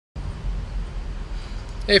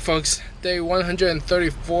Hey folks, day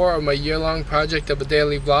 134 of my year-long project of a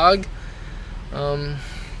daily vlog.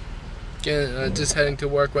 Just heading to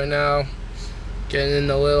work right now. Getting in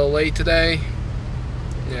a little late today.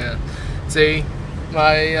 Yeah, see,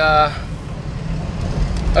 my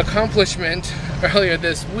accomplishment earlier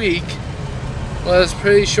this week was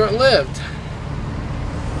pretty short-lived.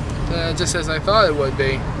 Just as I thought it would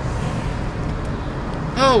be.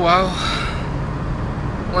 Oh well.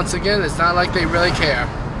 Once again, it's not like they really care.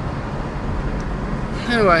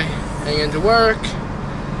 Anyway, hanging into work.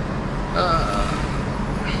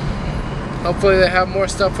 Hopefully they have more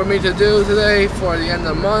stuff for me to do today for the end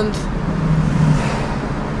of the month.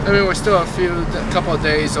 I mean, we're still a couple of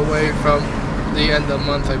days away from the end of the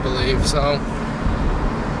month, I believe, so.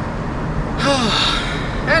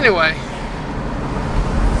 Anyway.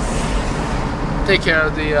 Take care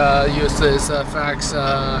of the useless facts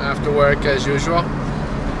after work as usual.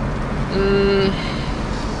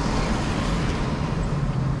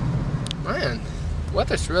 Man,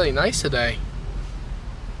 weather's really nice today.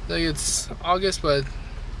 Like it's August, but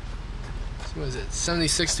what is it,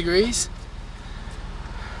 76 degrees?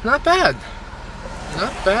 Not bad.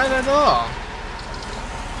 Not bad at all.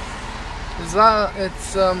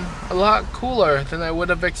 It's a lot cooler than I would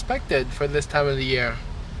have expected for this time of the year.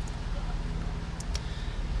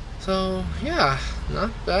 So yeah,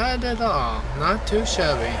 not bad at all. Not too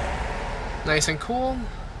shabby. Nice and cool.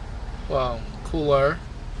 Well, cooler.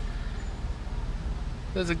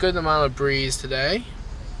 There's a good amount of breeze today,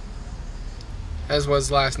 as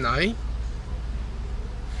was last night.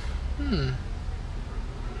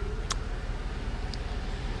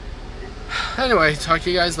 Anyway, talk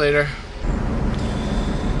to you guys later.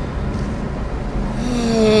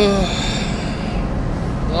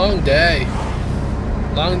 Long day.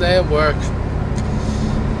 Long day at work.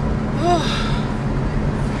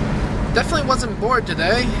 Definitely wasn't bored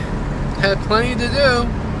today. Had plenty to do.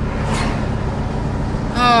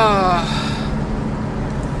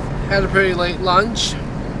 Had a pretty late lunch.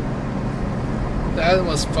 That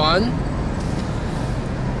was fun.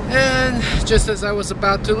 And just as I was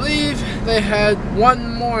about to leave, they had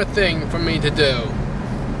one more thing for me to do.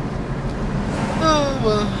 Oh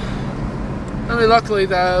well. I mean, luckily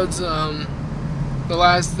that was the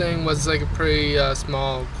last thing was like a pretty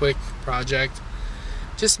small, quick project.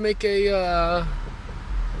 Just make a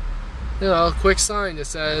quick sign that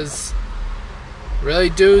says, "Really,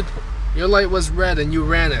 dude, your light was red and you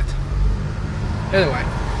ran it." Anyway,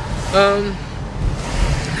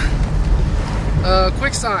 a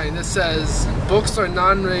quick sign that says books are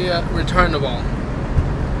non-returnable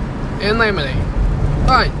and laminate.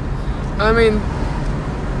 Fine. I mean,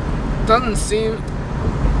 doesn't seem.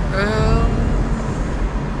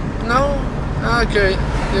 No. Okay.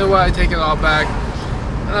 You know what? I take it all back.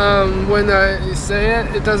 When I say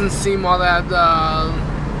it, it doesn't seem all that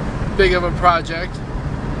big of a project,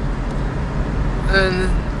 and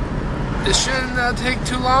it shouldn't take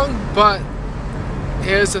too long. But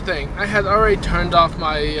here's the thing: I had already turned off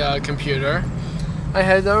my computer. I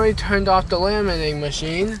had already turned off the laminating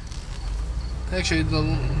machine. Actually, the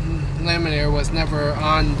laminator was never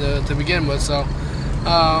on to begin with, so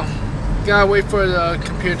gotta wait for the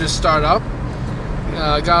computer to start up.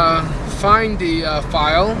 Gotta find the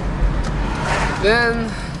file, then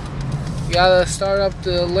you gotta start up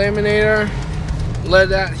the laminator, let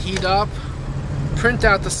that heat up, print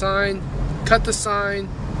out the sign, cut the sign,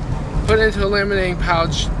 put it into a laminating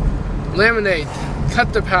pouch, laminate,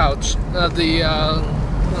 cut the pouch of the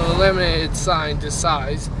laminated sign to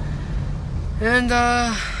size, and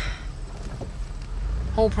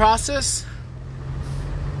whole process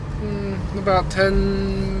about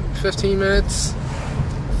 10-15 minutes.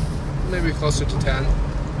 Maybe closer to 10.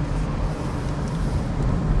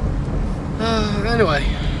 Anyway.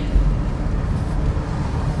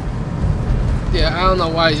 Yeah, I don't know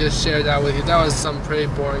why I just shared that with you. That was some pretty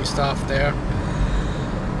boring stuff there.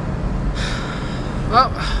 Well,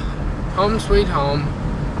 home sweet home.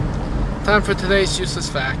 Time for today's useless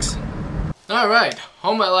facts. Alright,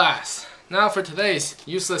 home at last. Now for today's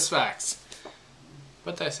useless facts.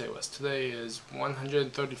 What did I say it was? Today is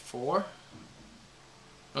 134?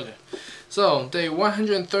 Okay, so day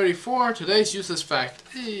 134, today's useless fact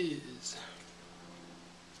is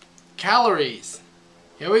calories.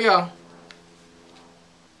 Here we go.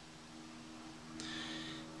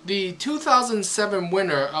 The 2007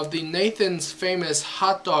 winner of the Nathan's Famous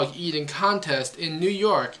Hot Dog Eating Contest in New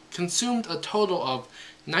York consumed a total of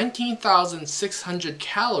 19,600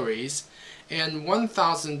 calories and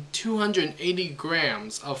 1,280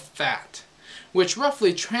 grams of fat, which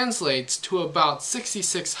roughly translates to about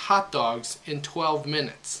 66 hot dogs in 12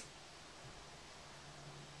 minutes.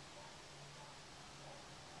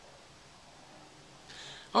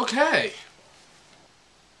 Okay.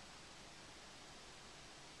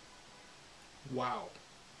 Wow.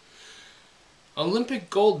 Olympic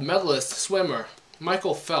gold medalist swimmer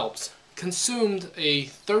Michael Phelps consumed a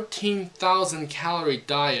 13,000 calorie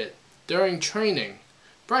diet during training.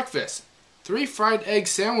 Breakfast: 3 fried egg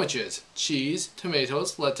sandwiches, cheese,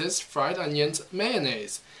 tomatoes, lettuce, fried onions,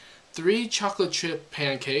 mayonnaise. 3 chocolate chip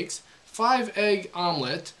pancakes, 5 egg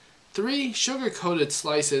omelet, 3 sugar-coated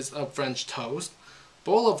slices of French toast,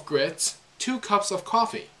 bowl of grits, 2 cups of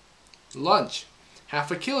coffee. Lunch: half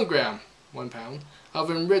a kilogram, 1 pound, of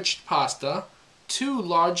enriched pasta, 2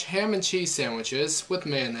 large ham and cheese sandwiches with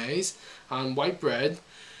mayonnaise on white bread,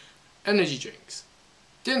 energy drinks.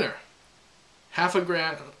 Dinner: half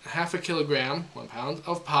a kilogram, 1 pound,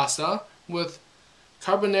 of pasta with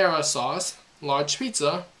carbonara sauce, large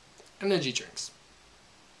pizza, energy drinks.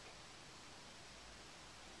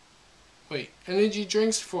 Wait, energy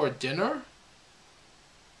drinks for dinner?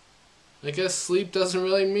 I guess sleep doesn't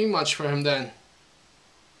really mean much for him then.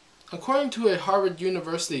 According to a Harvard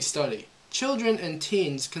University study, children and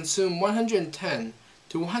teens consume 110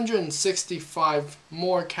 to 165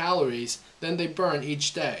 more calories than they burn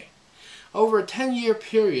each day. Over a 10-year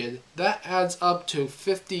period, that adds up to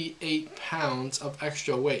 58 pounds of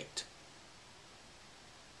extra weight.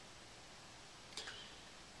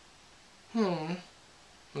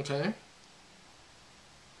 Okay.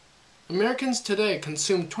 Americans today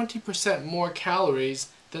consume 20% more calories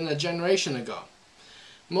than a generation ago.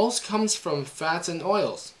 Most comes from fats and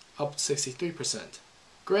oils, up 63%.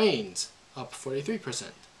 Grains, up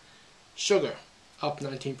 43%. Sugar, up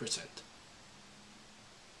 19%.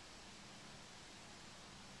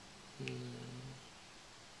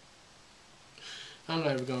 I'm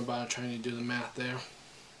not even going to bother trying to do the math there.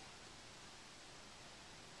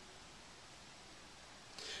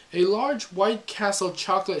 A large White Castle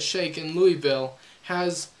chocolate shake in Louisville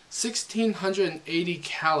has 1,680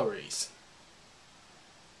 calories.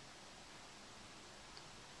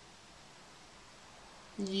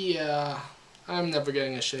 Yeah, I'm never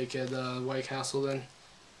getting a shake at White Castle then.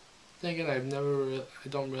 Then again, I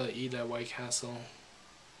don't really eat at White Castle.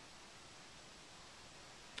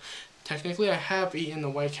 Technically, I have eaten the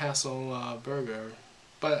White Castle burger,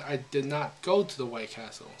 but I did not go to the White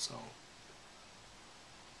Castle, so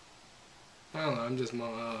I don't know. I'm just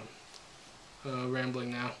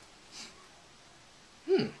rambling now.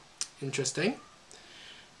 Interesting.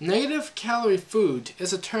 Negative calorie food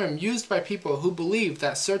is a term used by people who believe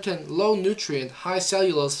that certain low-nutrient,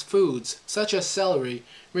 high-cellulose foods, such as celery,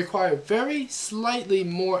 require very slightly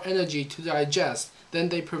more energy to digest than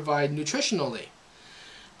they provide nutritionally.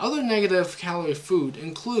 Other negative calorie food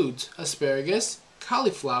includes asparagus,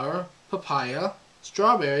 cauliflower, papaya,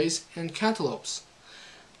 strawberries, and cantaloupes.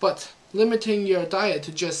 But limiting your diet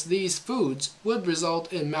to just these foods would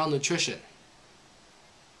result in malnutrition.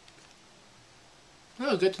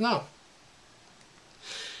 Oh, good to know.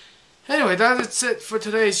 Anyway, that's it for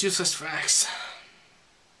today's useless facts.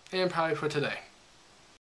 And probably for today.